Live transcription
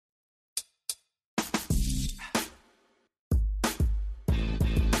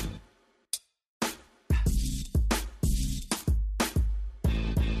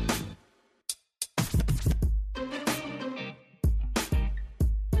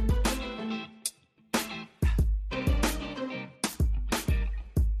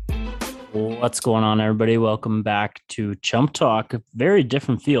What's going on, everybody? Welcome back to Chump Talk. Very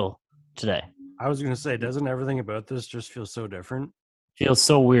different feel today. I was gonna say, doesn't everything about this just feel so different? Feels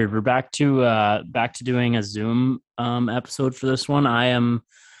so weird. We're back to doing a Zoom episode for this one. I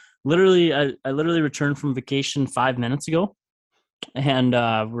literally returned from vacation 5 minutes ago, and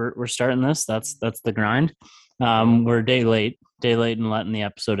we're starting this. That's the grind. We're a day late in letting the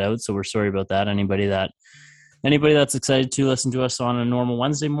episode out, so we're sorry about that. Anybody that's excited to listen to us on a normal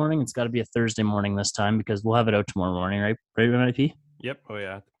Wednesday morning, it's got to be a Thursday morning this time because we'll have it out tomorrow morning, right? Right, IP? Yep. Oh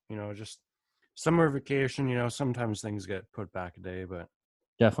yeah. Just summer vacation. Sometimes things get put back a day, but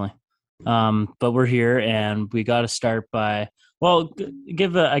Definitely. But we're here and we got to start by, well,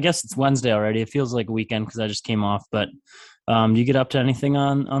 I guess it's Wednesday already. It feels like a weekend because I just came off, but you get up to anything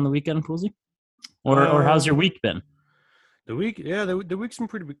on the weekend, Coolsy? Or how's your week been? the week, yeah, the week's been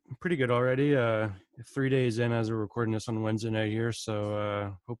pretty good already. 3 days in as we're recording this on Wednesday night here,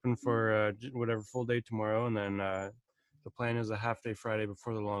 so hoping for whatever full day tomorrow, and then the plan is a half day Friday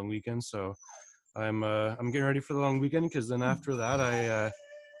before the long weekend. So I'm getting ready for the long weekend because then after that I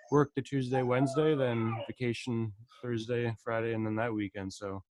work the Tuesday, Wednesday, then vacation Thursday, Friday, and then that weekend.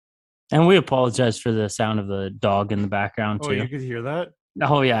 So. And we apologize for the sound of the dog in the background Oh, too. you could hear that?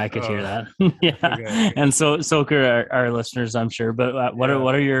 Oh yeah, I could hear Oh, that. Yeah, okay. and so could our listeners, I'm sure. But Yeah.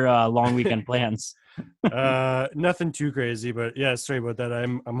 what are your long weekend plans? Nothing too crazy, but yeah, sorry about that.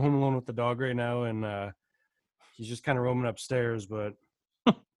 I'm home alone with the dog right now, and he's just kind of roaming upstairs, but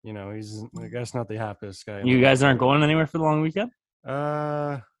he's, I guess, not the happiest guy in the You guys world. aren't going anywhere for the long weekend?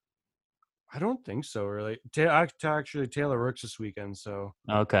 Uh, I don't think so, really. Actually, Taylor works this weekend, so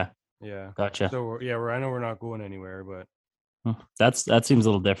Okay, yeah. gotcha. So yeah, I know we're not going anywhere, but That seems a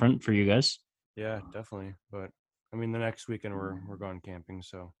little different for you guys. yeah, definitely. But I mean, the next weekend we're going camping,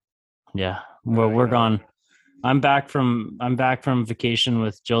 so Yeah. Well, we're gone. I'm back from vacation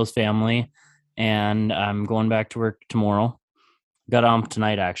with Jill's family, and I'm going back to work tomorrow. Got ump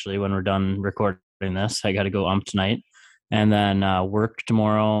tonight actually. When we're done recording this, I got to go ump tonight, and then work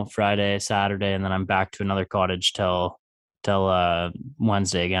tomorrow, Friday, Saturday, and then I'm back to another cottage till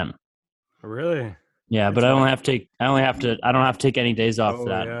Wednesday again. really, Yeah, but it's I hot. only have to take. I don't have to take any days off for Oh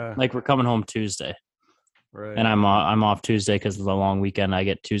that. yeah, Like we're coming home Tuesday, and right. I'm off Tuesday because of the long weekend. I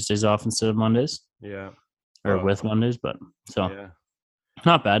get Tuesdays off instead of Mondays Yeah. or Oh with Mondays, but so yeah.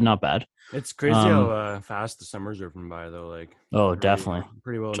 not bad, not bad. It's crazy how Um, fast the summers are from by though. Like oh, we're already definitely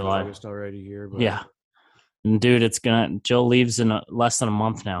pretty well into July. August already here, but Yeah, and dude, Jill leaves in less than a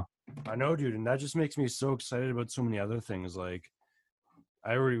month now. I know, dude, and that just makes me so excited about so many other things. Like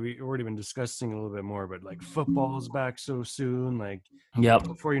we already been discussing a little bit more, but like football is back so soon. Like Yep.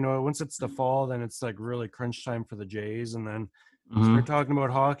 before you know it, once it's the fall, then it's like really crunch time for the Jays, and then Hmm. start talking about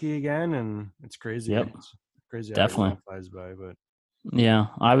hockey again, and it's crazy. Yep. It's crazy how everything Definitely. flies by, but Yeah,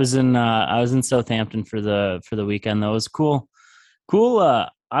 I was in Southampton for the weekend. That was cool. Cool.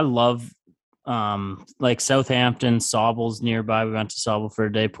 I love like Southampton, Sauble's nearby. We went to Sauble for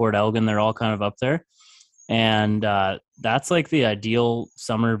a day. Port Elgin, they're all kind of up there, and that's like the ideal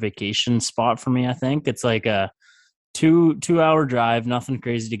summer vacation spot for me. I think it's like a two hour drive, nothing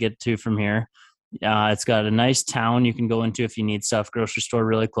crazy to get to from here. It's got a nice town you can go into if you need stuff, grocery store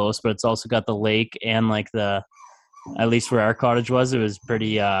really close, but it's also got the lake and like the, at least where our cottage was, it was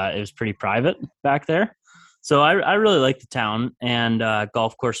pretty private back there. So I really like the town and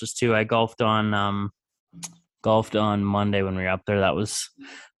golf courses too. I golfed on Monday when we were up there. That was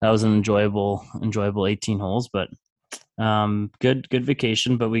an enjoyable 18 holes, but good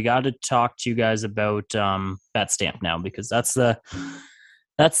vacation. But we got to talk to you guys about BetStamp now because that's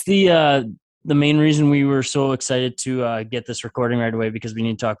the main reason we were so excited to get this recording right away, because we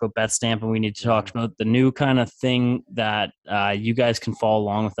need to talk about BetStamp and we need to yeah. talk about the new kind of thing that you guys can follow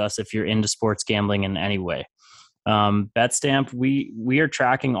along with us if you're into sports gambling in any way. BetStamp, we are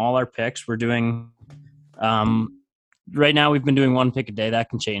tracking all our picks. We're doing right now. We've been doing one pick a day.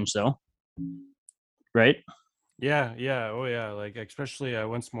 That can change though, right? Yeah, yeah, oh yeah. Like especially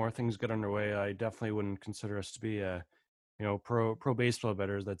once more things get underway, I definitely wouldn't consider us to be pro baseball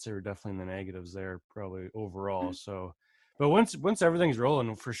bettors. That say we're definitely in the negatives there, probably overall. So, but once everything's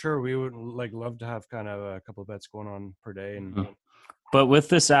rolling, for sure, we would like love to have kind of a couple of bets going on per day. And But with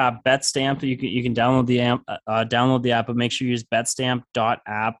this app, BetStamp, you can download the app, but make sure you use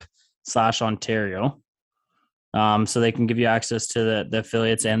betstamp.app/Ontario. So they can give you access to the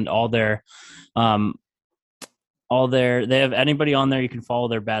affiliates and um, they have anybody on there you can follow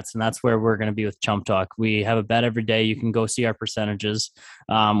their bets, and that's where we're going to be with Chump Talk. We have a bet every day. You can go see our percentages.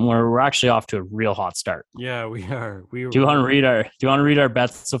 We're actually off to a real hot start. yeah, we are. Do you want to read our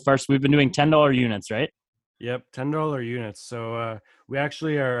bets so far? So we've been doing $10 units, right? Yep, $10 units. So We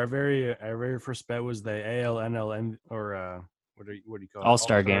actually our very first bet was the ALNLN or what do you call it?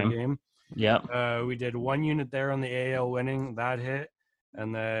 All-Star All-Star game. game. Yep. We did one unit there on the AL winning, that hit.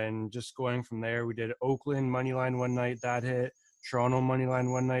 And then just going from there, we did Oakland money line one night, that hit. Toronto money line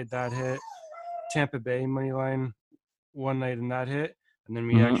one night, that hit. Tampa Bay money line one night, and that hit. And then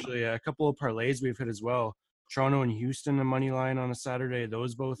we actually a couple of parlays we've hit as well. Toronto and Houston the money line on a Saturday,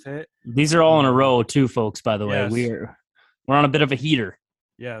 those both hit. These are all in a row too, folks. By the way, Yes. we're on a bit of a heater.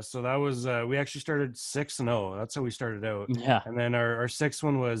 Yeah, so that was we actually started 6-0. That's how we started out. Yeah. And then our sixth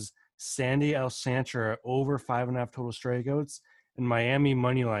one was Sandy Alcantara over 5.5 total strikeouts and Miami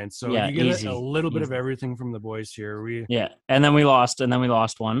money line. So Yeah, you get easy, a little bit of easy. everything from the boys here. And then we lost one.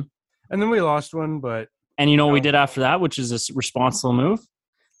 And then we lost one, but And you know what we did after that, which is a responsible move.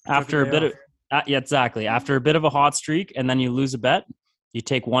 After a bit of yeah, exactly. After a bit of a hot streak, and then you lose a bet, you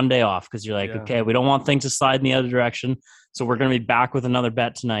take one day off because you're like, okay, we don't want things to slide in the other direction. So we're going to be back with another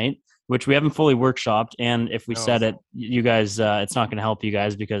bet tonight, which we haven't fully workshopped. And if we said it, you guys, it's not going to help you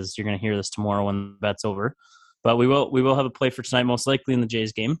guys because you're going to hear this tomorrow when the bet's over. But we will have a play for tonight, most likely in the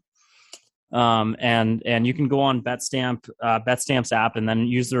Jays game. And you can go on Betstamp's app and then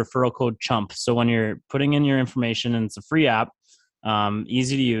use the referral code CHUMP. So when you're putting in your information, and it's a free app,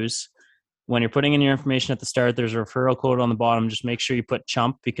 easy to use. When you're putting in your information at the start, there's a referral code on the bottom. Just make sure you put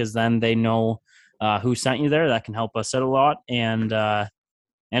CHUMP because then they know who sent you there. That can help us out a lot. And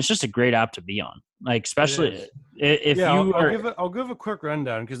it's just a great app to be on. Like, especially if I'll give a quick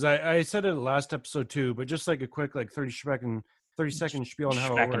rundown because I said it last episode too, but just like a quick 30-second spiel on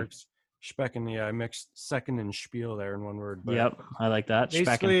how it works. Specken, I mixed second and spiel there in one word. But yep, I like that.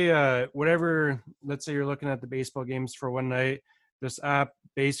 Basically, whatever, let's say you're looking at the baseball games for one night, this app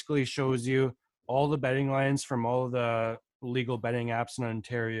basically shows you all the betting lines from all of the legal betting apps in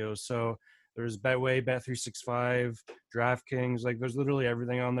Ontario. So there's Betway, Bet365, DraftKings, like there's literally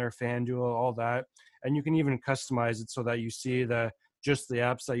everything on there, FanDuel, all that. And you can even customize it so that you see just the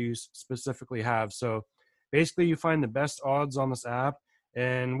apps that you specifically have. So basically you find the best odds on this app.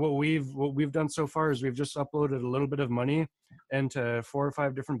 And what we've done so far is we've just uploaded a little bit of money into 4 or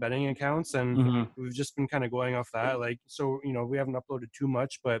 5 different betting accounts, and we've just been kind of going off that. Like, so we haven't uploaded too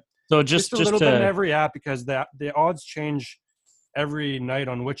much, but so just a little bit in every app because the odds change every night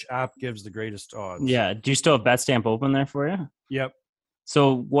on which app gives the greatest odds. Yeah. Do you still have Betstamp open there for you? Yep.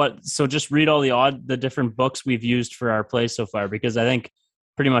 So just read all the different books we've used for our play so far, because I think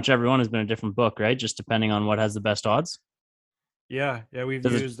pretty much everyone has been a different book, right? Just depending on what has the best odds. Yeah, we've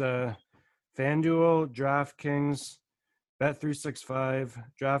used FanDuel, DraftKings, Bet365,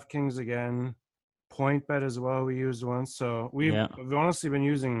 DraftKings again, PointBet as well. We used once, so we've honestly been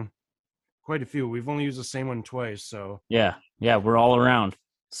using quite a few. We've only used the same one twice, so yeah, we're all around.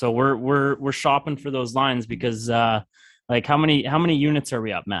 So we're shopping for those lines because like how many units are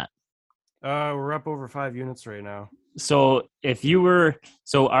we up, Matt? We're up over 5 units right now. So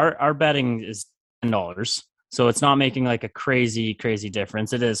our betting is $10. So it's not making like a crazy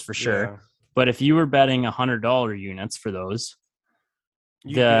difference. It is for sure. Yeah. But if you were betting $100 units for those,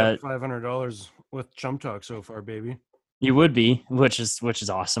 you get $500 with Chump Talk so far, baby. You would be, which is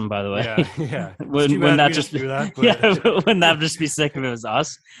awesome, by the way. Yeah. Wouldn't that just be sick if it was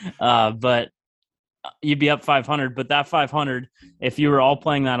us? But you'd be up 500. But that 500, if you were all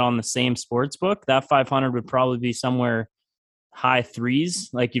playing that on the same sports book, that 500 would probably be somewhere high threes.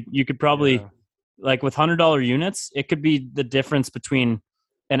 Like you could probably. Yeah. Like with $100 units, it could be the difference between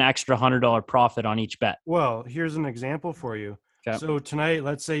an extra $100 profit on each bet. Well, here's an example for you. Okay. So tonight,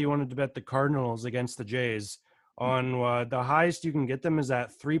 let's say you wanted to bet the Cardinals against the Jays. On the highest you can get them is at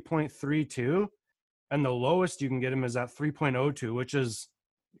 3.32, and the lowest you can get them is at 3.02, which is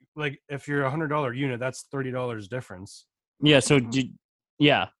like if you're a $100 unit, that's $30 difference. Yeah. So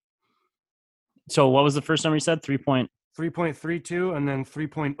So what was the first number you said? 3.32 and then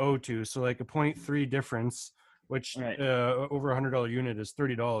 3.02, so like a 0.3 difference, which over $100 unit is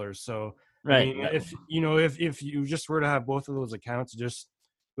 $30. So right, I mean, if you just were to have both of those accounts, it just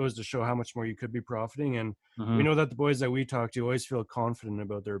goes to show how much more you could be profiting. And we know that the boys that we talk to always feel confident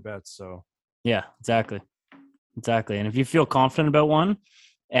about their bets. So yeah, exactly. And if you feel confident about one,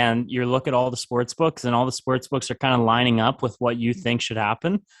 and you look at all the sports books, and all the sports books are kind of lining up with what you think should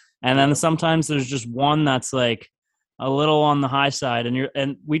happen, and then sometimes there's just one that's like a little on the high side,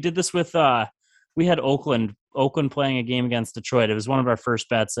 and we did this with we had Oakland playing a game against Detroit. It was one of our first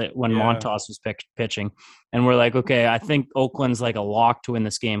bets when Montas was pitching, and we're like, okay, I think Oakland's like a lock to win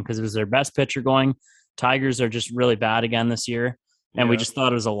this game because it was their best pitcher going. Tigers are just really bad again this year, and we just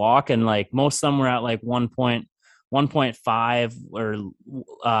thought it was a lock, and like most of them were at like 1.1 1.5 or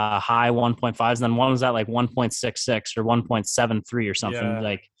high 1.5s, and then one was at like 1.66 or 1.73 or something, Yeah.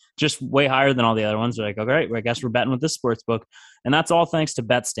 like just way higher than all the other ones. They're like, all right, well, I guess we're betting with this sports book, and that's all thanks to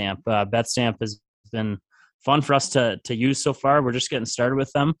BetStamp. BetStamp has been fun for us to use so far. We're just getting started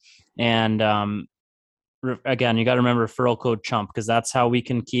with them, and again, you got to remember referral code CHUMP, because that's how we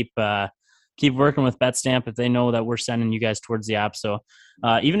can keep working with BetStamp if they know that we're sending you guys towards the app. So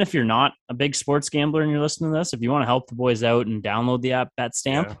even if you're not a big sports gambler and you're listening to this, if you want to help the boys out and download the app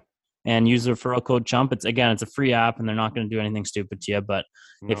BetStamp and use the referral code CHUMP, it's a free app and they're not going to do anything stupid to you. But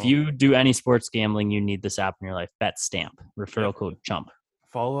if you do any sports gambling, you need this app in your life. BetStamp, referral code CHUMP.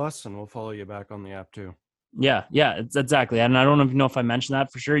 Follow us and we'll follow you back on the app too. Yeah, it's exactly. And I don't even know if I mentioned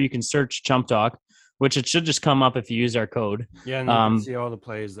that for sure. You can search Chump Talk, which it should just come up if you use our code. Yeah, and you can see all the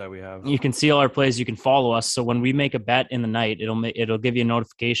plays that we have. You can see all our plays. You can follow us. So when we make a bet in the night, it'll give you a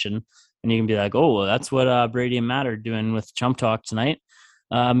notification, and you can be like, "Oh, well, that's what Brady and Matt are doing with Chump Talk tonight.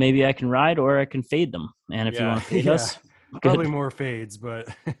 Maybe I can ride or I can fade them." And if you want to fade us, probably more fades, but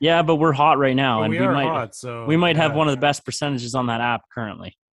yeah, but we're hot right now, and we might hot, so we might have one of the best percentages on that app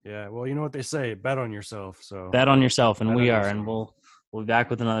currently. Yeah, well, you know what they say, bet on yourself. So bet on yourself, and we are, and we'll be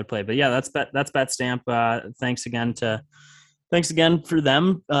back with another play. But yeah, that's BetStamp. Thanks again for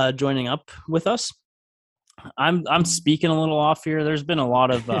them joining up with us. I'm speaking a little off here. There's been a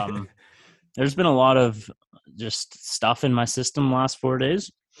lot of just stuff in my system last 4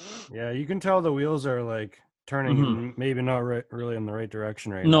 days. Yeah, you can tell the wheels are like turning, and maybe not really in the right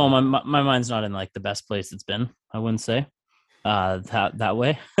direction right now. No, my mind's not in like the best place it's been, I wouldn't say. That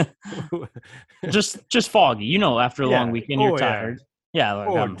way. just foggy, after a long weekend you're tired.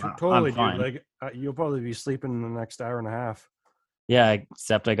 I'm totally, fine. Dude. Like you'll probably be sleeping in the next hour and a half. Yeah,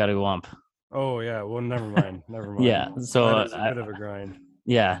 except I gotta go ump. Oh yeah, well never mind. Yeah, so it's a bit of a grind.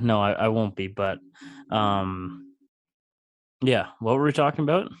 Yeah, no, I won't be, but yeah, what were we talking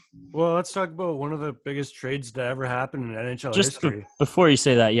about? Well, let's talk about one of the biggest trades to ever happen in NHL history. Before you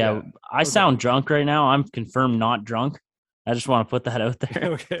say that, I sound drunk right now. I'm confirmed not drunk. I just want to put that out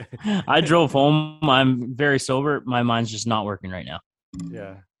there. Okay. I drove home. I'm very sober. My mind's just not working right now.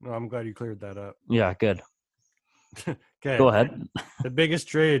 Yeah. No, I'm glad you cleared that up. Yeah, good. Okay. Go ahead. The biggest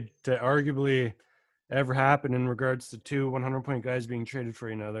trade to arguably ever happen in regards to two 100-point guys being traded for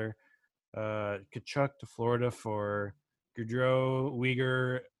another. Tkachuk to Florida for Gaudreau,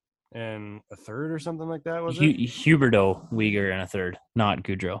 Weegar, and a third or something like that, was it? Huberdeau, Weegar, and a third, not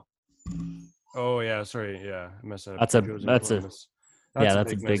Gaudreau. Oh yeah, sorry, yeah, I messed up. That's a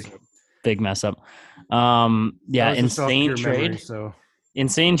big mess up. Insane trade.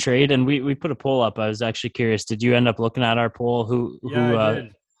 Insane trade, and we put a poll up. I was actually curious. Did you end up looking at our poll? I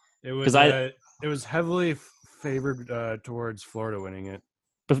did. It was heavily favored towards Florida winning it.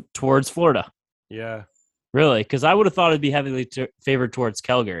 Towards Florida. Yeah. Really? Because I would have thought it'd be heavily favored towards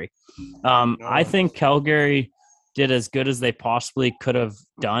Calgary. I think Calgary did as good as they possibly could have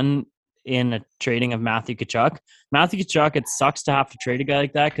done in a trading of Matthew Tkachuk. Matthew Tkachuk, it sucks to have to trade a guy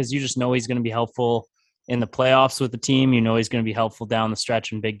like that because you just know he's going to be helpful in the playoffs with the team. You know he's going to be helpful down the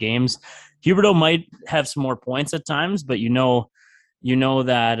stretch in big games. Huberdeau might have some more points at times, but you know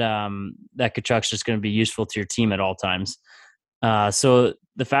that that Tkachuk's just going to be useful to your team at all times. So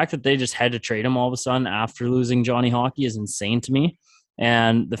the fact that they just had to trade him all of a sudden after losing Johnny Hockey is insane to me.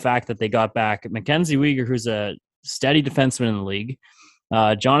 And the fact that they got back Mackenzie Weegar, who's a steady defenseman in the league,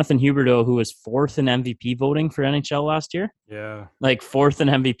 Jonathan Huberdeau, who was fourth in MVP voting for NHL last year. Yeah. Like fourth in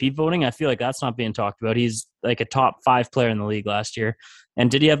MVP voting. I feel like that's not being talked about. He's like a top 5 player in the league last year. And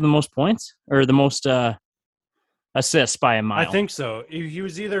did he have the most points or the most assists by a mile? I think so. He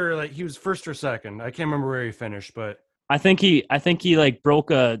was either he was first or second. I can't remember where he finished, but I think he like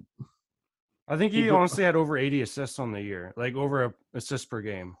broke a. I think he honestly had over 80 assists on the year, like over a assist per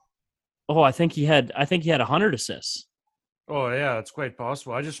game. Oh, I think he had 100 assists. Oh yeah, it's quite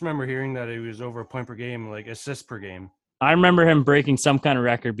possible. I just remember hearing that he was over a point per game, like assists per game. I remember him breaking some kind of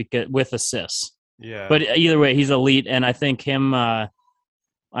record with assists. Yeah. But either way, he's elite, and I think him. I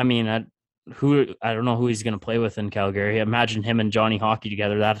don't know who he's going to play with in Calgary. Imagine him and Johnny Hockey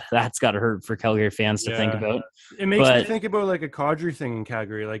together. That's got to hurt for Calgary fans to think about. It makes me think about like a Kadri thing in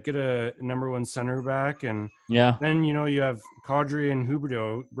Calgary, like get a number one center back, and then you have Kadri and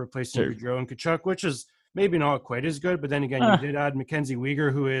Huberdeau replacing Gaudreau and Tkachuk, which is maybe not quite as good. But then again, you did add Mackenzie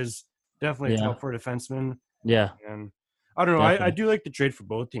Weegar, who is definitely a top 4 defenseman. Yeah, and I don't know. I do like the trade for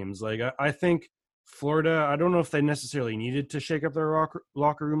both teams. Like I think Florida, I don't know if they necessarily needed to shake up their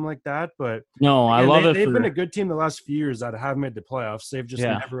locker room like that, but no, I love it. They've been a good team the last few years that have made the playoffs. They've just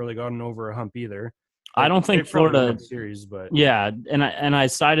never really gotten over a hump either. I Like don't they think probably Florida. win series, but Yeah, and I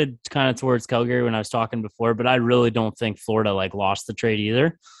sided kind of towards Calgary when I was talking before, but I really don't think Florida like lost the trade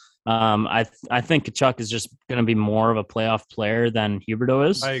either. I think Kachuk is just going to be more of a playoff player than Huberdeau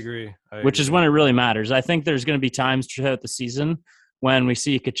is, I agree. I which is agree. when it really matters. I think there's going to be times throughout the season when we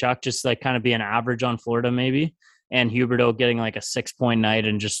see Kachuk just like kind of be an average on Florida maybe, and Huberdeau getting like a 6 point night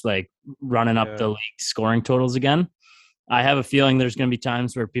and just like running up Yeah. the league scoring totals again. I have a feeling there's going to be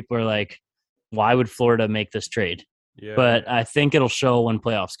times where people are like, why would Florida make this trade? Yeah. But I think it'll show when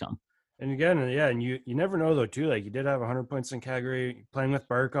playoffs come. And again, yeah, and you never know though too. Like you did have 100 points in Calgary playing with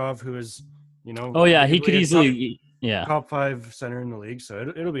Barkov, who is Oh yeah, he could arguably a top easily. Yeah, top five center in the league.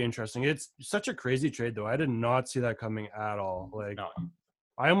 So it'll be interesting. It's such a crazy trade though. I did not see that coming at all. Like no.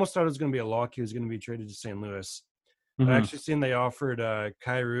 I almost thought it was going to be a lock. He was going to be traded to St. Louis. I Hmm. actually seen they offered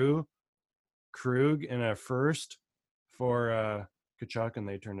Kyrou Krug in a first for Kachuk, and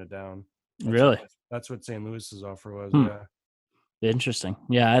they turned it down. Really That's what St. Louis's offer was. hmm. Yeah. Interesting.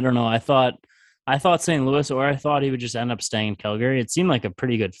 Yeah, I don't know. I thought St. Louis, or I thought he would just end up staying in Calgary. It seemed like a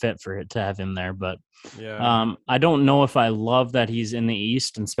pretty good fit for it to have him there, but Yeah. I don't know if I love that he's in the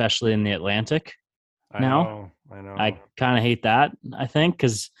East, and especially in the Atlantic I now. know. I know. I kind of hate that. I think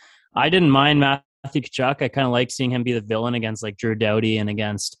because I didn't mind Matthew Kachuk. I kind of like seeing him be the villain against like Drew Doughty and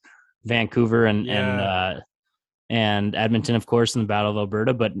against Vancouver Yeah. and Edmonton, of course, in the Battle of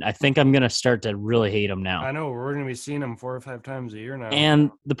Alberta. But I think I'm gonna start to really hate him now. I know. We're going to be seeing him 4 or 5 times a year now.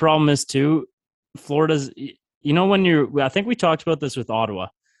 And the problem is too, Florida's. When I think we talked about this with Ottawa.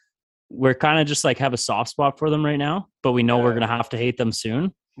 We're kind of just like have a soft spot for them right now, but we know we're Yeah. gonna have to hate them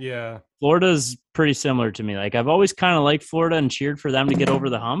soon. Yeah. Florida's pretty similar to me. Like I've always kind of liked Florida and cheered for them to get over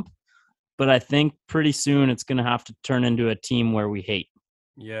the hump, but I think pretty soon it's going to have to turn into a team where we hate.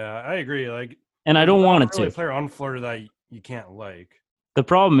 Yeah. I agree. Like, And I there's don't not want it really a to. player on Florida that you can't like. The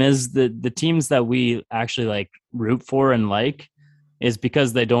problem is that the teams that we actually like root for and like is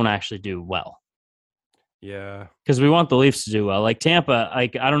because they don't actually do well. Yeah. Because we want the Leafs to do well. Like Tampa,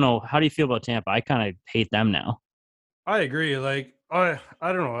 like I don't know. How do you feel about Tampa? I kind of hate them now. I agree. Like, I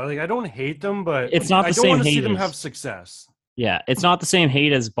don't know. Like, I don't hate them, but It's not I the don't same want to see hate them as have success. yeah. It's not the same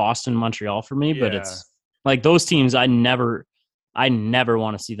hate as Boston, Montreal for me, but Yeah. it's like those teams. I never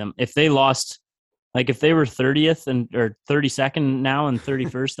want to see them if they lost. Like if they were 30th and or 32nd now and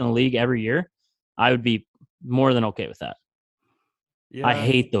 31st in the league every year, I would be more than okay with that. I Yeah.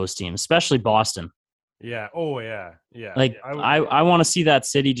 hate those teams, especially Boston. Yeah. Oh, yeah. Yeah. Like I want to see that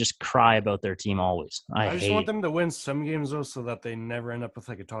city just cry about their team always. I I just hate want it. them to win some games though, so that they never end up with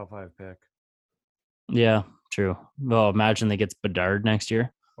like a top 5 pick. Yeah, true. Well, imagine they gets Bedard next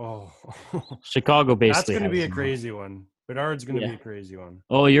year. Oh, Chicago that's basically going to has be a them. crazy one. Bedard's going to be Yeah. a crazy one.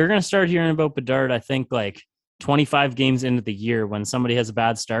 Oh, you're gonna start hearing about Bedard. I think like 25 games into the year when somebody has a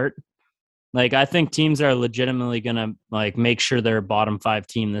bad start. Like I think teams are legitimately gonna like make sure they're a bottom 5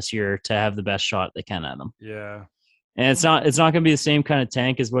 team this year to have the best shot they can at them. Yeah. And it's not gonna be the same kind of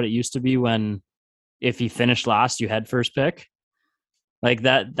tank as what it used to be when if you finished last, you had first pick. Like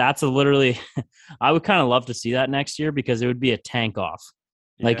that's a literally I would kind of love to see that next year because it would be a tank off.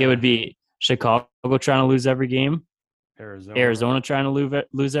 Like it Yeah. would be Chicago trying to lose every game, Arizona. Arizona trying to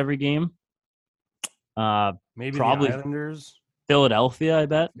lose every game. Maybe the Probably Islanders. Philadelphia, I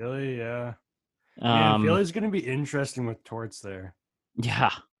bet. Philly. Yeah. Man, Um, Philly's going to be interesting with Torts there.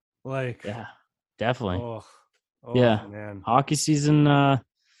 yeah, Like, yeah, definitely. oh, Yeah, man. hockey season.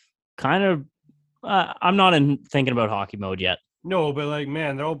 Kind of. I'm not in thinking about hockey mode yet. No, but like,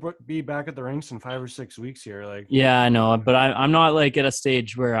 man, they'll be back at the rinks in 5 or 6 weeks here. Like, Yeah, I know, but I'm not like at a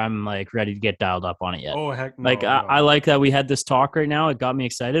stage where I'm like ready to get dialed up on it yet. oh heck no. Like I No. like that we had this talk right now. It got me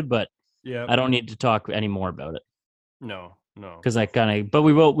excited, but Yeah. I don't need to talk any more about it No. because I kind of. But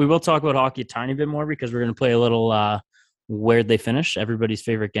we will talk about hockey a tiny bit more because we're gonna play a little where'd they finish? Everybody's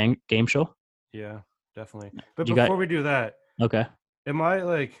favorite game show. Yeah, definitely. But You got before we do that, okay. am I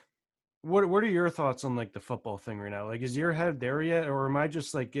like, what are your thoughts on like the football thing right now? Like, is your head there yet, or am I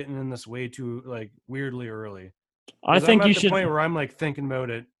just like getting in this way too like weirdly early? I Because I'm think at you the should. point where I'm like thinking about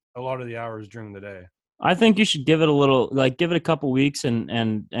it a lot of the hours during the day. I think you should give it a little, like, give it a couple weeks and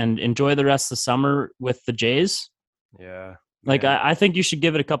enjoy the rest of the summer with the Jays. Yeah. Like, man. I think you should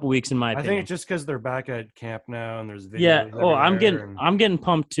give it a couple weeks, in my I think opinion. it's just because they're back at camp now and there's videos. Yeah. Oh, everywhere and- I'm getting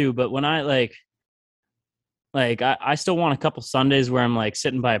pumped too. But when I I still want a couple Sundays where I'm like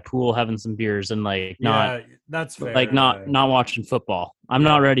sitting by a pool having some beers and like not yeah, that's fair. like not yeah. not watching football. I'm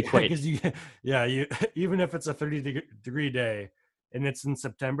not ready quite. Because you even if it's a 30-degree day and it's in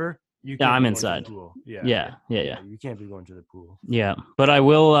September, you Yeah, can't I'm be going to the inside. pool. Yeah. You can't be going to the pool. Yeah. But I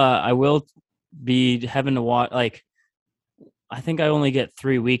will be having to watch. Like, I think I only get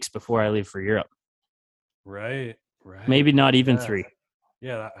 3 weeks before I leave for Europe. Right. Right. Maybe not even Yeah. 3.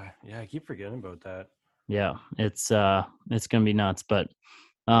 Yeah. Yeah. I keep forgetting about that. Yeah, it's gonna be nuts. But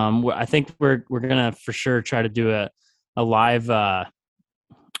I think we're gonna for sure try to do a live.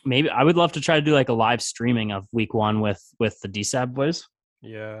 Maybe I would love to try to do like a live streaming of week 1 with the DSAB boys.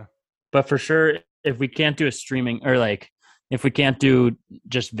 Yeah. But for sure, if we can't do a streaming or like if we can't do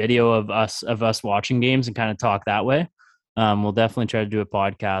just video of us watching games and kind of talk that way, we'll definitely try to do a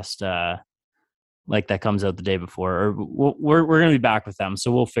podcast like that comes out the day before. Or we're gonna be back with them,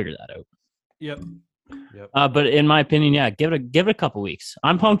 so we'll figure that out. Yep. Yep. But in my opinion, yeah, give it a couple weeks.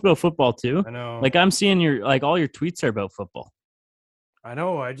 I'm pumped about football too. I know. Like I'm seeing your like all your tweets are about football. I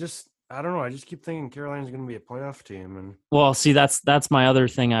know. I don't know. I just keep thinking Carolina's going to be a playoff team, and Well, see, that's my other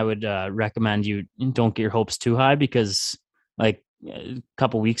thing. I would recommend you don't get your hopes too high because like a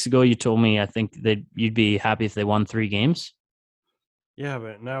couple weeks ago, you told me I think that you'd be happy if they won 3 games. yeah,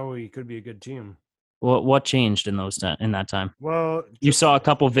 but now we could be a good team. What changed in in that time? Well, You just saw a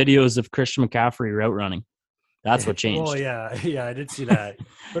couple videos of Christian McCaffrey route running. That's what well, changed. yeah, yeah, I did see that.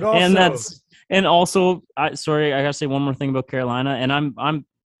 But and also, that's and also I sorry, I gotta say one more thing about Carolina, and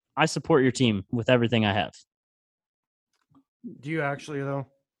I support your team with everything I have. do you actually though?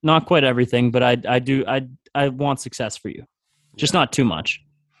 Not quite everything, but I do I want success for you. Just Yeah. not too much.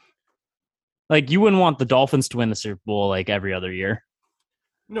 Like you wouldn't want the Dolphins to win the Super Bowl like every other year.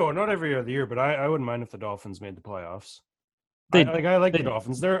 No, not every other year, but I wouldn't mind if the Dolphins made the playoffs. They, I like the they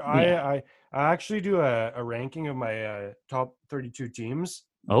Dolphins. There, yeah. I actually do a ranking of my top 32 teams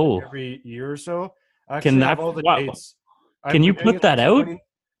Oh, every year or so. I can actually have that all the wow? dates. Can I've you been doing put it that since out? 20.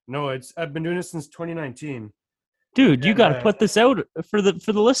 No, it's I've been doing it since 2019, Dude, you and got to put this out for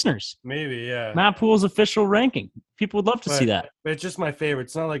the listeners. maybe yeah. Matt Pool's official ranking. People would love to see that. But it's just my favorite.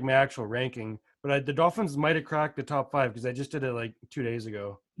 It's not like my actual ranking. But the Dolphins might have cracked the top 5 because I just did it like 2 days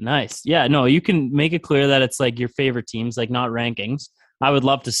ago. Nice. Yeah, no, you can make it clear that it's like your favorite teams, like not rankings. I would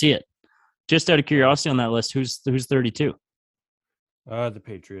love to see it. Just out of curiosity on that list, who's 32? The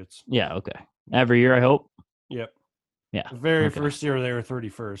Patriots. Yeah, okay. Every year, I hope. Yep. Yeah. The very Okay. first year they were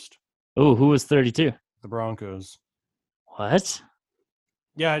 31st. Oh, who was 32? The Broncos. What?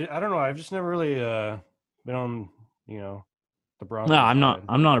 Yeah, I don't know. I've just never really been on, the Broncos. No, Side.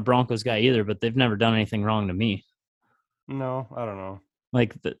 I'm not a Broncos guy either, but they've never done anything wrong to me. No, I don't know.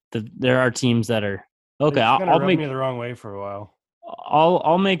 Like there are teams that are okay. They just kind of I'll rubbed make me the wrong way for a while.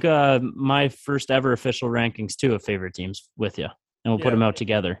 I'll make my first ever official rankings too of favorite teams with you, and we'll put Yeah. them out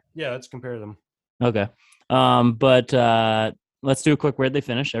together. Yeah, let's compare them. Okay. But let's do a quick where'd they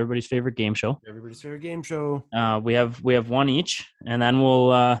finish? Everybody's favorite game show. Everybody's favorite game show. We have one each, and then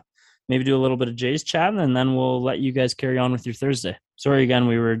we'll maybe do a little bit of Jay's chat, and then we'll let you guys carry on with your Thursday. Sorry again,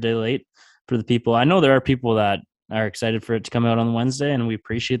 we were a day late for the people. I know there are people that are excited for it to come out on Wednesday, and we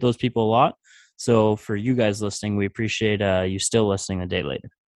appreciate those people a lot. So for you guys listening, we appreciate you still listening a day later.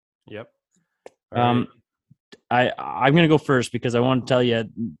 Yep. All right. I'm gonna go first because I want to tell you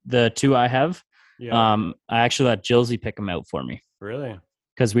the 2 I have. Yeah. I actually let Jilsey pick them out for me. Really?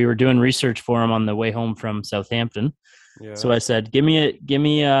 Because we were doing research for him on the way home from Southampton. Yeah. So I said, give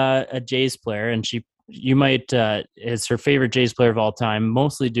me a Jays player, and you might is her favorite Jays player of all time,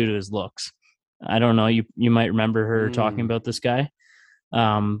 mostly due to his looks. I don't know. You might remember her talking about this guy.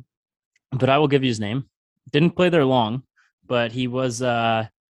 But I will give you his name. Didn't play there long, but he was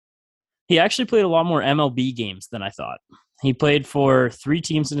he actually played a lot more MLB games than I thought. He played for 3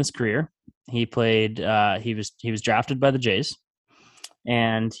 teams in his career. He played he was drafted by the Jays,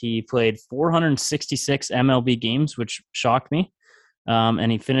 and he played 466 MLB games, which shocked me.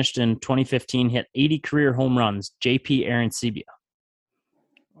 And he finished in 2015, hit 80 career home runs. JP Arencibia.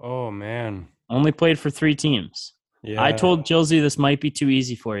 Oh man. Only played for 3 teams. Yeah. I told Jilsey this might be too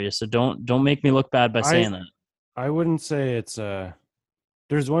easy for you, so don't make me look bad by saying that. I wouldn't say it's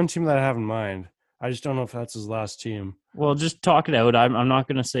there's one team that I have in mind. I just don't know if that's his last team. Well, just talk it out. I'm not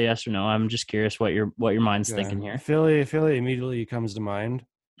going to say yes or no. I'm just curious what your mind's thinking here. Philly immediately comes to mind.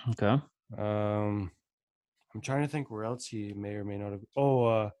 Okay. I'm trying to think where else he may or may not have.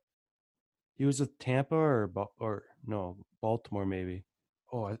 Oh, he was with Tampa or no, Baltimore maybe.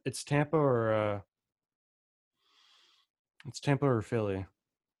 Oh, it's Tampa or Philly.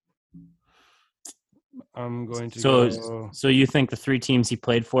 I'm going to go. So you think the 3 teams he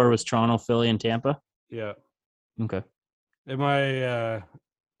played for was Toronto, Philly, and Tampa? Yeah. Okay. Am I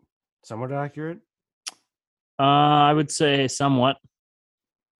somewhat accurate? I would say somewhat.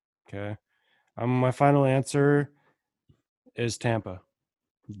 Okay. My final answer is Tampa.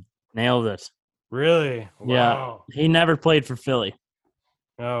 Nailed it. Really? Yeah. Wow. He never played for Philly.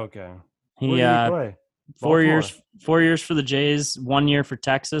 Oh, okay. He Where did he play? four Baltimore. years 4 years for the Jays, 1 year for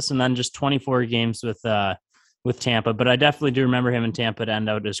Texas, and then just 24 games with Tampa. But I definitely do remember him in Tampa to end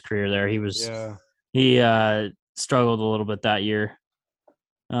out his career there. Yeah. He struggled a little bit that year.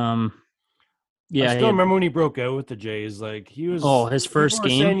 Um, I yeah, he still had, remember when he broke out with the Jays. Like his people first were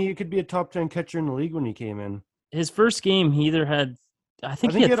saying game. he could be a top 10 catcher in the league when he came in. His first game, he either had, I I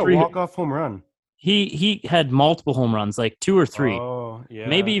think he think he had had a three. walk-off home run. He had multiple home runs, like two or three, Oh,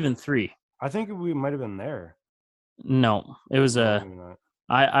 maybe yeah. even three. I think we might have been there. No, it was No, a. maybe not.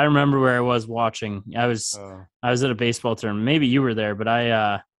 I remember where I was watching. Oh, I was at a baseball tournament. Maybe you were there, but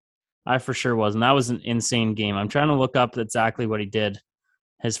I for sure wasn't. That was an insane game. I'm trying to look up exactly what he did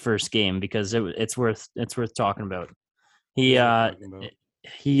his first game because it's worth talking about. it He is worth uh talking about.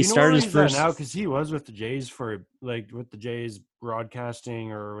 he Do you know where started his he's at first. now? Because he was with the Jays with the Jays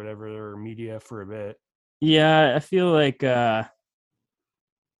broadcasting or whatever, or media for a bit. Yeah, I feel like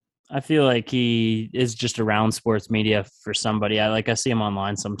he is just around sports media for somebody. I see him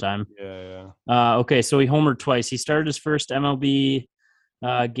online sometime. Yeah, yeah. Okay, so he homered twice. He started his first MLB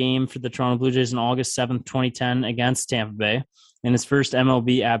game for the Toronto Blue Jays on August 7th, 2010 against Tampa Bay. In his first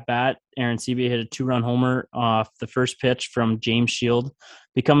MLB at bat, Aaron Sebe hit a 2-run homer off the first pitch from James Shield,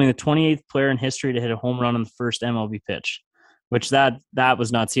 becoming the 28th player in history to hit a home run on the first MLB pitch, which that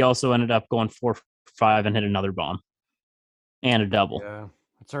was nuts. He also ended up going 4-5 and hit another bomb and a double. Yeah.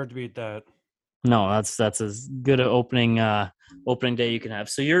 It's hard to beat that. No, that's as good an opening day you can have.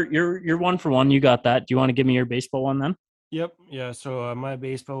 So you're 1 for 1. You got that. Do you want to give me your baseball one then? Yep. Yeah. So my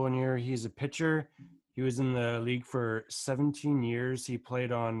baseball 1 year, he's a pitcher. He was in the league for 17 years. He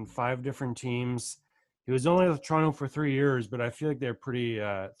played on 5 different teams. He was only with Toronto for 3 years, but I feel like they're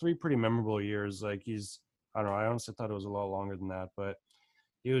three pretty memorable years. Like I don't know. I honestly thought it was a lot longer than that, but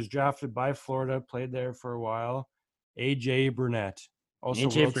he was drafted by Florida, played there for a while. AJ Burnett, also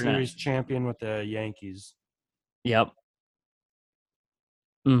AJ World Burnett. Series champion with the Yankees. Yep.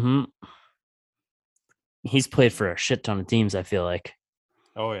 Mm-hmm. He's played for a shit ton of teams, I feel like.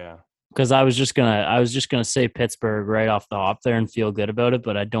 Oh yeah. Because I was just gonna say Pittsburgh right off the hop there and feel good about it,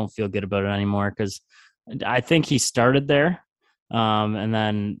 but I don't feel good about it anymore because I think he started there, and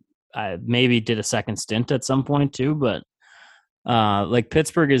then I maybe did a second stint at some point too. But like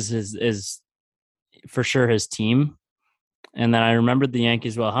Pittsburgh is for sure his team, and then I remembered the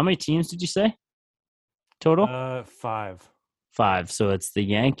Yankees well. How many teams did you say total? 5. 5. So it's the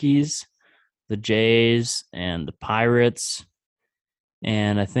Yankees, the Jays, and the Pirates.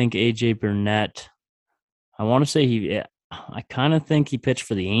 And I think AJ Burnett, I want to say I kind of think he pitched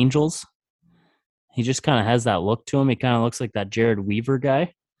for the Angels. He just kind of has that look to him. He kind of looks like that Jared Weaver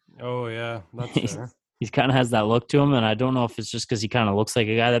guy. Oh yeah, that's He's, fair. he kind of has that look to him. And I don't know if it's just because he kind of looks like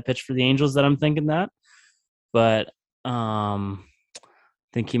a guy that pitched for the Angels that I'm thinking that. But I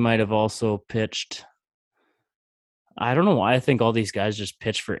think he might have also pitched. I don't know why I think all these guys just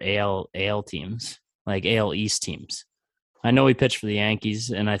pitch for AL teams, like AL East teams. I know he pitched for the Yankees,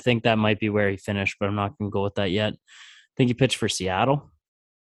 and I think that might be where he finished, but I'm not going to go with that yet. I think he pitched for Seattle.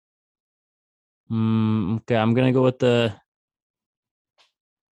 Okay, I'm going to go with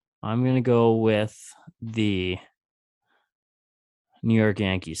the New York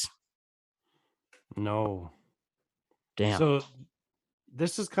Yankees. No. Damn. So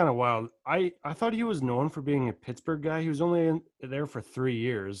this is kind of wild. I thought he was known for being a Pittsburgh guy. He was only there for 3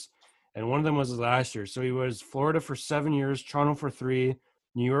 years, and one of them was his last year. So he was Florida for 7 years, Toronto for 3,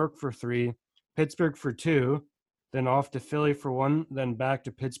 New York for 3, Pittsburgh for 2, then off to Philly for 1, then back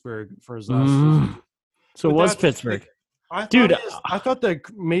to Pittsburgh for his last season. So it But was that's Pittsburgh. I Dude, I thought the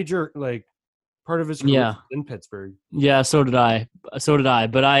major part of his career yeah. was in Pittsburgh. Yeah, so did I.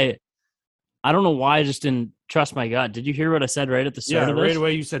 But I don't know why I just didn't trust my gut. Did you hear what I said right at the start Yeah, of this? right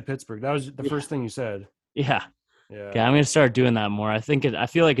away you said Pittsburgh. That was the first thing you said. Yeah. Yeah. Okay, I'm gonna start doing that more. I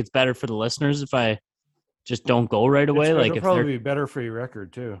feel like it's better for the listeners if I just don't go right away. Like It'll if probably they're be better for your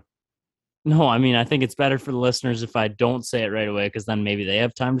record too. no, I mean I think it's better for the listeners if I don't say it right away because then maybe they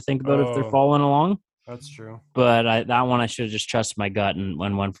have time to think about it if they're Oh. following along. That's true. But that one I should have just trusted my gut and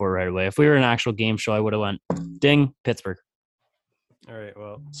went for it right away. If we were an actual game show, I would have went ding Pittsburgh. All right.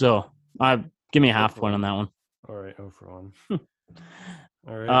 Well. So give me a half point on that one. All right. 0 for 1.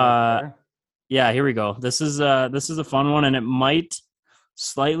 All right. Yeah, here we go. This is a fun one, and it might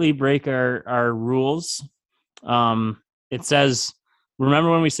slightly break our rules. It says,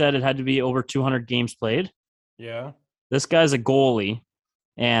 remember when we said it had to be over 200 games played? Yeah. This guy's a goalie,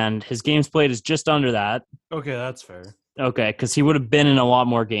 and his games played is just under that. Okay, that's fair. Okay, because he would have been in a lot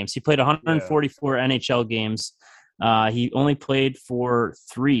more games. He played 144 NHL games. He only played for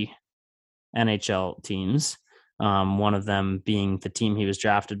 3 NHL teams, one of them being the team he was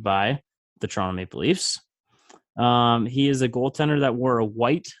drafted by. the Toronto Maple Leafs. He is a goaltender that wore a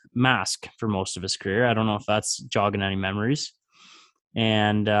white mask for most of his career. I don't know if that's jogging any memories.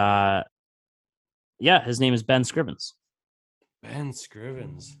 And his name is Ben Scrivens. Ben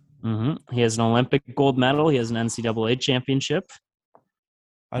Scrivens. He has an Olympic gold medal. He has an NCAA championship.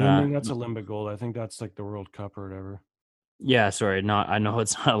 I don't think that's Olympic gold. I think that's like the World Cup or whatever. Yeah, sorry. I know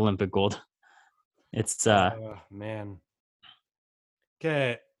it's not Olympic gold. It's man.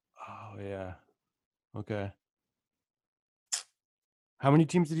 Okay. Oh yeah. Okay. How many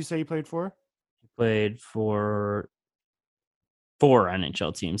teams did you say you played for? He played for 4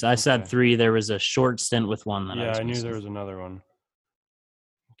 NHL teams. I said 3. There was a short stint with one that I knew there was another one.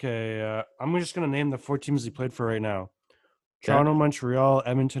 Okay, I'm just gonna name the 4 teams he played for right now. Okay. Toronto, Montreal,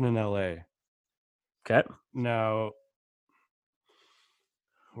 Edmonton, and LA. Okay. Now,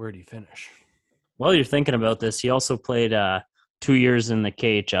 where did he finish? While you're thinking about this, he also played 2 years in the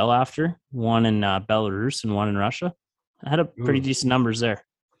KHL after, one in Belarus and one in Russia. I had a pretty decent numbers there.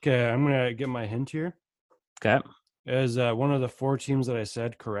 Okay, I'm going to get my hint here. Okay. Is one of the 4 teams that I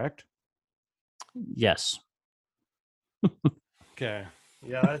said correct? Yes. Okay.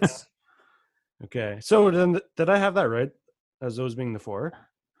 Yeah, that's... Okay. So then, did I have that right? As those being the 4?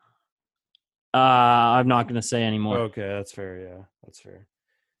 I'm not going to say anymore. Okay, that's fair. Yeah, that's fair.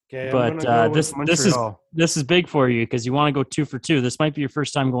 Okay, but this is big for you because you want to go 2 for 2. This might be your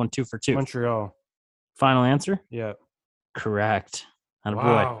first time going 2 for 2. Montreal. Final answer? Yeah. Correct.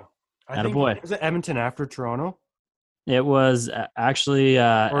 Wow. Attaboy. Was it Edmonton after Toronto? It was actually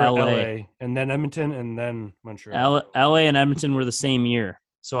LA. And then Edmonton and then Montreal. LA and Edmonton were the same year.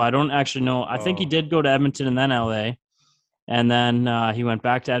 So I don't actually know. I think he did go to Edmonton and then LA. And then he went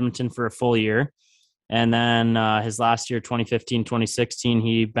back to Edmonton for a full year. And then his last year, 2015, 2016,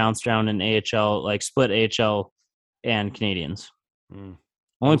 he bounced around in AHL, like split AHL and Canadians.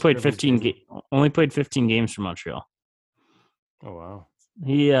 Only played 15 games for Montreal. Oh wow.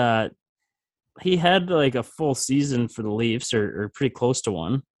 He had like a full season for the Leafs or pretty close to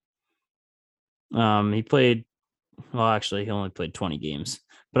one. He played, well, actually he only played 20 games,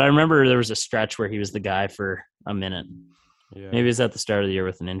 but I remember there was a stretch where he was the guy for a minute. Yeah. Maybe it's at the start of the year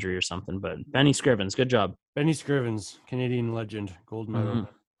with an injury or something, but Benny Scrivens, good job. Benny Scrivens, Canadian legend, gold medal.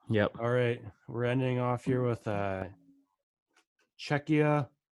 Yep. All right. We're ending off here with Czechia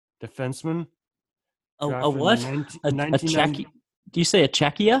defenseman. A what? A Czechia? Do you say a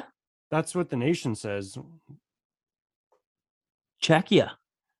Czechia? That's what the nation says. Czechia.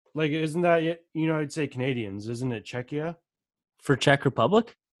 Like, isn't that, I'd say Canadians. Isn't it Czechia? For Czech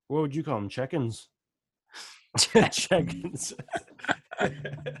Republic? What would you call them? Czechins? Czechins.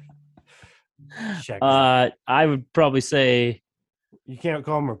 I would probably say... You can't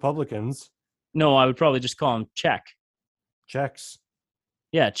call them Republicans. No, I would probably just call them Czech. Czechs.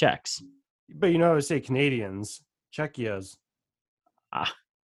 Yeah, Czechs. But I would say Canadians. Czechias.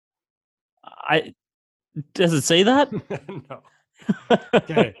 Does it say that? No.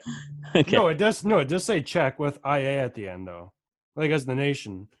 Okay. No, it does. No, it does say Czech with IA at the end, though. Like as the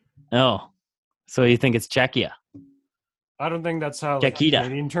nation. Oh, so you think it's Czechia? I don't think that's how the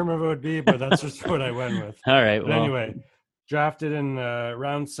Canadian term of it would be, but that's just what I went with. All right. But anyway, drafted in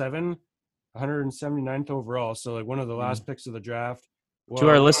round 7, 179th overall. So like one of the last picks of the draft. Well, to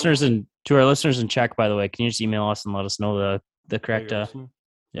our listeners in Czech, by the way, can you just email us and let us know the correct?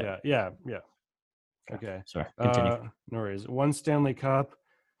 Yeah. Okay. Sorry. Continue. No worries. 1 Stanley Cup.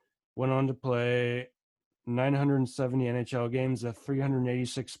 Went on to play 970 NHL games at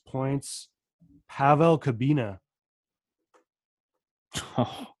 386 points. Pavel Kabina.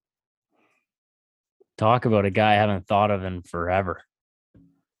 Oh. Talk about a guy I haven't thought of in forever.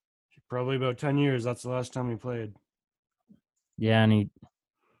 Probably about 10 years. That's the last time he played. Yeah, and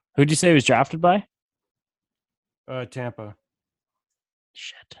who'd you say he was drafted by? Tampa.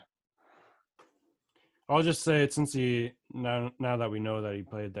 Shit. I'll just say it since now that we know that he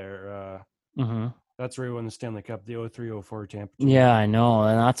played there. That's where he won the Stanley Cup, the 03-04 Tampa team. Yeah, I know,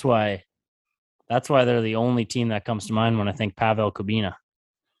 and that's why they're the only team that comes to mind when I think Pavel Kubina.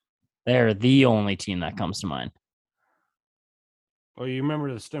 They're the only team that comes to mind. Well, you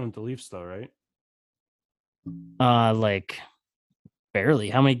remember the stint with the Leafs, though, right? Like barely.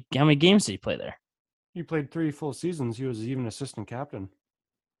 How many games did he play there? He played 3 full seasons. He was even assistant captain.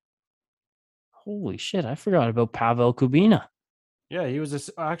 Holy shit! I forgot about Pavel Kubina. Yeah, he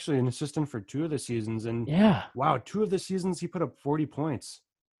was actually an assistant for 2 of the seasons, and wow, 2 of the seasons he put up 40 points.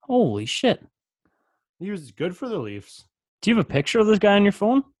 Holy shit! He was good for the Leafs. Do you have a picture of this guy on your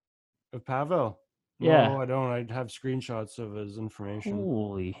phone? Of Pavel? Yeah. No, I don't. I'd have screenshots of his information.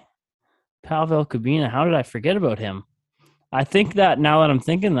 Holy. Pavel Kubina. How did I forget about him? I think that now that I'm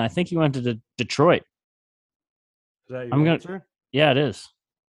thinking, I think he went to Detroit. Is that I'm your gonna. answer? Yeah, it is.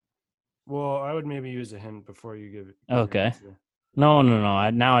 Well, I would maybe use a hint before you give your Okay. answer. No, no, no.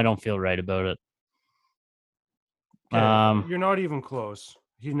 Now I don't feel right about it. Okay, Um. you're not even close.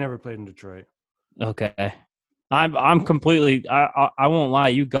 He never played in Detroit. Okay. I'm completely. I won't lie.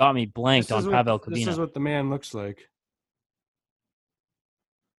 You got me blanked on Pavel This is Kabina. what the man looks like.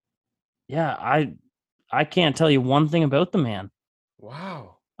 Yeah, I can't tell you one thing about the man.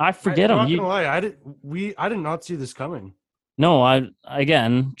 Wow. I forget I'm him. not gonna lie. I did not see this coming. No, I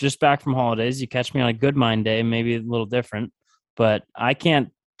again just back from holidays. You catch me on a good mind day, maybe a little different, but I can't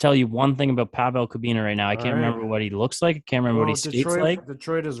tell you one thing about Pavel Kabina right now. I All can't right. remember what he looks like. I can't remember what he Well, skates like.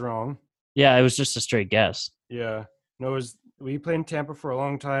 Detroit is wrong. Yeah, it was just a straight guess. Yeah. No, we played in Tampa for a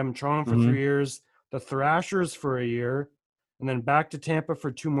long time, Toronto for Hmm. 3 years, the Thrashers for a year, and then back to Tampa for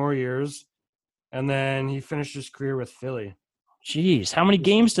 2 more years, and then he finished his career with Philly. Jeez, how many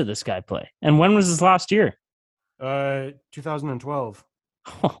games did this guy play? And when was his last year? 2012.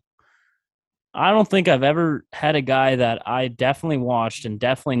 I don't think I've ever had a guy that I definitely watched and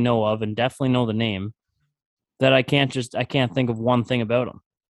definitely know of and definitely know the name that I can't think of one thing about him.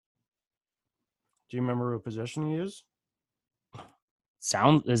 Do you remember what position he is?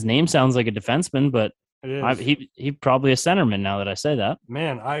 His name sounds like a defenseman, but It is. he probably a centerman now that I say that.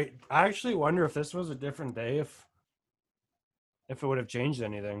 Man, I actually wonder if this was a different day, if it would have changed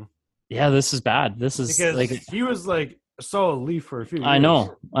anything. Yeah, this is bad. This is Because like he was like a solid Leaf for a few I years.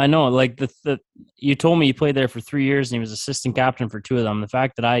 know, I know. Like the you told me he played there for 3 years and he was assistant captain for two of them. The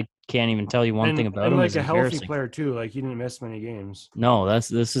fact that I can't even tell you one thing about And him like is a healthy embarrassing. player too. Like he didn't miss many games. No,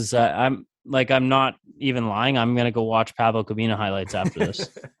 this is I'm not even lying. I'm gonna go watch Pavel Kabina highlights after this.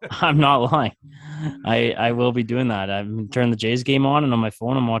 I'm not lying. I will be doing that. I'm turning the Jays game on and on my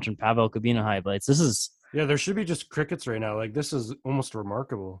phone I'm watching Pavel Kabina highlights. Yeah, there should be just crickets right now. Like this is almost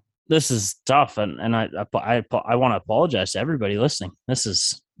remarkable. This is tough, and I want to apologize to everybody listening. This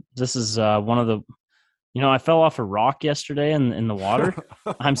is one of the I fell off a rock yesterday in the water.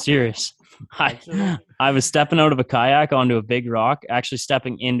 I'm serious. I was stepping out of a kayak onto a big rock, actually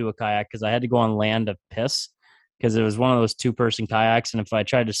stepping into a kayak because I had to go on land to piss because it was one of those 2-person kayaks, and if I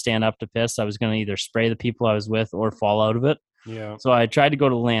tried to stand up to piss, I was going to either spray the people I was with or fall out of it. Yeah. So I tried to go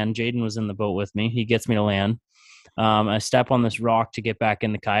to land. Jaden was in the boat with me. He gets me to land. I step on this rock to get back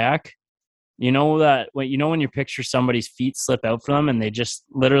in the kayak. When you picture somebody's feet slip out from them and they just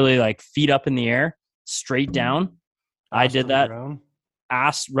literally like feet up in the air, straight down. I did that. Ground.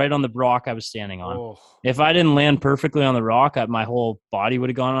 Ass right on the rock I was standing on. Oh. If I didn't land perfectly on the rock, my whole body would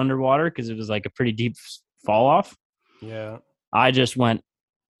have gone underwater because it was like a pretty deep fall off. Yeah. I just went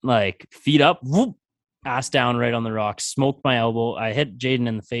like feet up, whoop, ass down right on the rock, smoked my elbow. I hit Jaden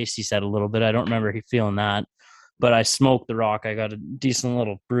in the face, he said a little bit. I don't remember he feeling that, but I smoked the rock. I got a decent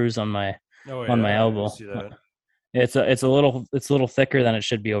little bruise on my elbow. I see that. It's a little thicker than it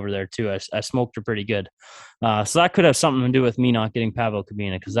should be over there too. I smoked her pretty good, so that could have something to do with me not getting Pavel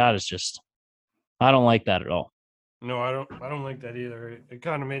Kabina because that is just I don't like that at all. No, I don't like that either. It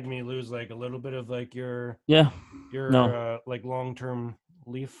kind of made me lose like a little bit of like your like long-term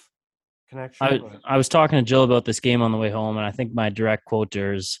Leaf connection. I was talking to Jill about this game on the way home, and I think my direct quote to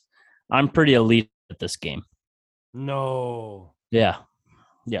her is, "I'm pretty elite at this game." No. Yeah.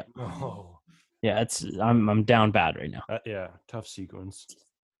 No. Yeah, I'm down bad right now. Yeah, tough sequence.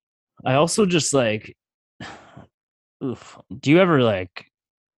 I also just like, oof. Do you ever like,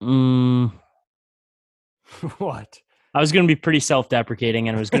 what? I was going to be pretty self-deprecating,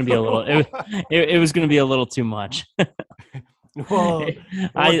 and it was going to be a little. It was going to be a little too much. Well,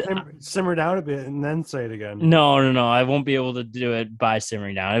 simmer down a bit and then say it again. No. I won't be able to do it by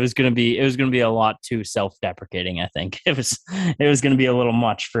simmering down. It was going to be a lot too self-deprecating. I think it was going to be a little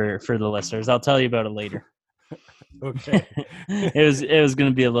much for the listeners. I'll tell you about it later. Okay. it was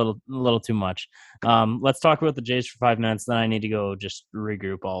going to be a little too much. Let's talk about the Jays for 5 minutes. Then I need to go just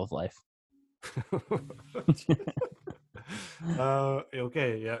regroup all of life.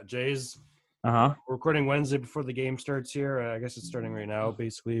 Okay. Yeah. Jays. We're recording Wednesday before the game starts here. I guess it's starting right now,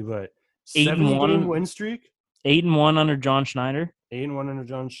 basically. But 7-game win streak. 8-1 under John Schneider. 8-1 under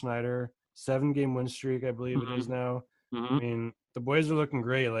John Schneider. 7-game win streak, I believe it is now. I mean, the boys are looking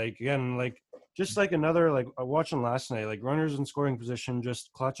great. Like again, like just like another like watching last night, like runners in scoring position,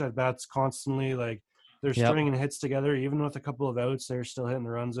 just clutch at bats constantly. Like they're stringing hits together, even with a couple of outs, they're still hitting the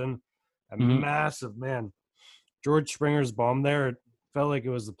runs in. Massive man. George Springer's bomb there. Felt like it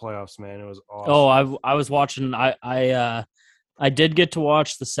was the playoffs, man. It was awesome. Oh, I was watching. I I did get to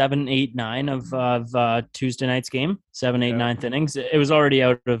watch the 7, 8, 9 of Tuesday night's game, 7, 8, Yeah. 9th innings. It was already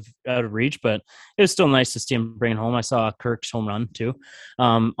out of reach, but it was still nice to see him bring it home. I saw Kirk's home run too.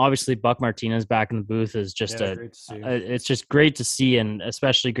 Obviously, Buck Martinez back in the booth is just Great to see. it's just great to see, and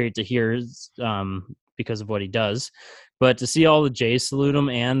especially great to hear because of what he does. But to see all the Jays salute him,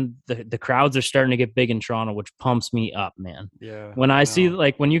 and the crowds are starting to get big in Toronto, which pumps me up, man. Yeah. When I see,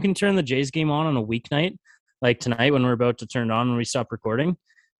 like, when you can turn the Jays game on a weeknight, like tonight when we're about to turn it on when we stop recording,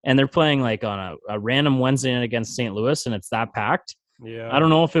 and they're playing like on a random Wednesday night against St. Louis, and it's that packed. Yeah. I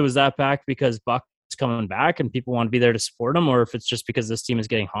don't know if it was that packed because Buck's coming back and people want to be there to support him, or if it's just because this team is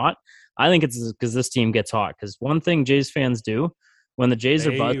getting hot. I think it's because this team gets hot. Because one thing Jays fans do when the Jays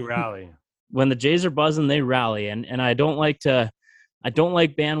are buzzing, rally. When the Jays are buzzing, they rally. And I don't like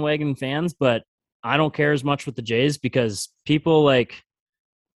bandwagon fans, but I don't care as much with the Jays because people like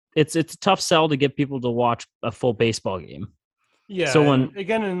it's a tough sell to get people to watch a full baseball game. Yeah. So when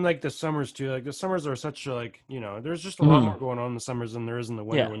again in like the summers too, like the summers are such like, there's just a lot more going on in the summers than there is in the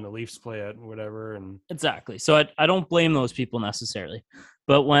winter when the Leafs play at whatever. And exactly. So I don't blame those people necessarily,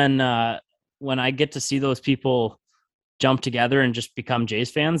 but when I get to see those people jump together and just become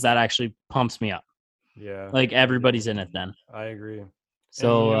Jays fans, that actually pumps me up. Yeah. Like everybody's in it then. I agree.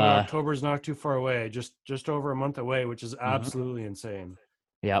 So and, October's not too far away, just over a month away, which is absolutely insane.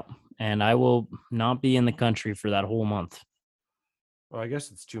 Yep. And I will not be in the country for that whole month. Well, I guess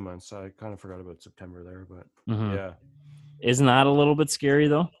it's 2 months. I kind of forgot about September there, but yeah. Isn't that a little bit scary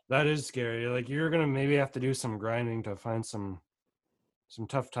though? That is scary. Like you're going to maybe have to do some grinding to find some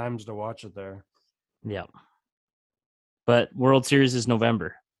tough times to watch it there. Yep. But World Series is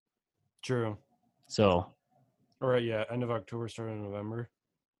November. True. So. All right. Yeah. End of October, start of November.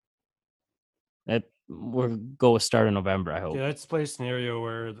 We'll go with start of November, I hope. Yeah, let's play a scenario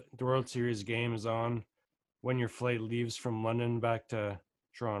where the World Series game is on when your flight leaves from London back to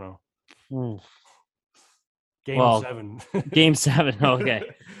Toronto. Game 7. Game 7. Okay.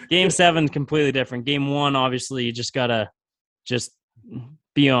 Game 7 completely different. Game 1, obviously, you just gotta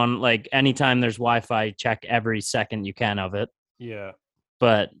be on, like, anytime there's Wi-Fi, check every second you can of it. Yeah.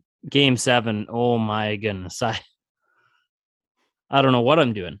 But Game 7, oh my goodness, I don't know what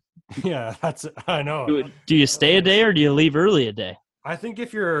I'm doing. Yeah, I know. Do you stay a day or do you leave early a day? I think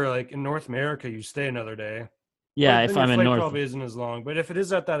if you're like in North America, you stay another day. Yeah, if I'm in North, probably isn't as long. But if it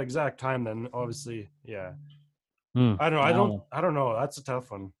is at that exact time, then obviously, yeah. I don't know. I don't know. That's a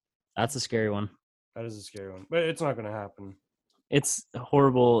tough one. That's a scary one. That is a scary one, but it's not going to happen. It's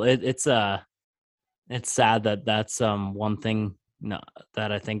horrible. It's sad that that's one thing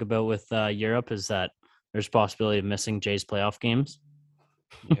that I think about with Europe is that there's possibility of missing Jays playoff games.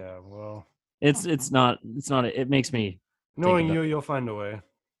 Yeah, well, it's not. It makes me knowing you'll find a way.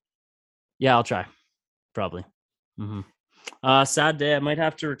 Yeah, I'll try. Probably. Sad day. I might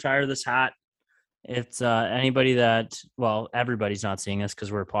have to retire this hat. It's anybody that, well, everybody's not seeing this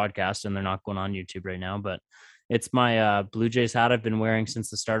because we're a podcast and they're not going on YouTube right now, but it's my Blue Jays hat I've been wearing since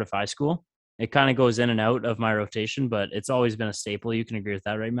the start of high school. It kind of goes in and out of my rotation, but it's always been a staple. You can agree with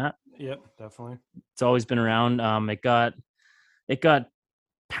that, right, Matt? Yep, definitely. It's always been around. It got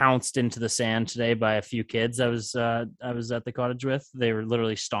pounced into the sand today by a few kids I was at the cottage with. They were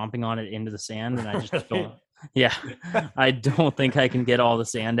literally stomping on it into the sand, and I just don't. Yeah, I don't think I can get all the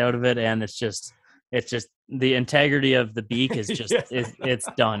sand out of it, and it's just the integrity of the beak is just it's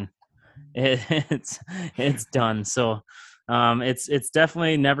done. It's done. So it's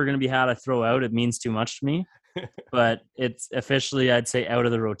definitely never going to be a hat I throw out. It means too much to me, but it's officially, I'd say, out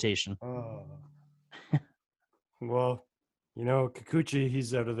of the rotation. Well, Kikuchi,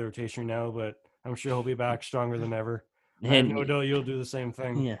 he's out of the rotation now, but I'm sure he'll be back stronger than ever. And no doubt you'll do the same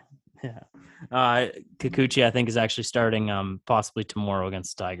thing. Yeah. Kikuchi, I think, is actually starting possibly tomorrow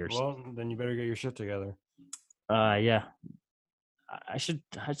against the Tigers. Well, then you better get your shit together. Yeah. I should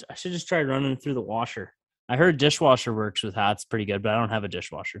just try running through the washer. I heard dishwasher works with hats pretty good, but I don't have a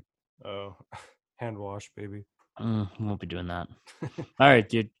dishwasher. Oh, hand wash, baby. Won't be doing that. All right,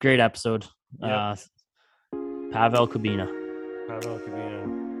 dude. Great episode. Yep. Pavel Kubina.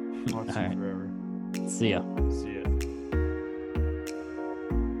 All right. See ya. See ya.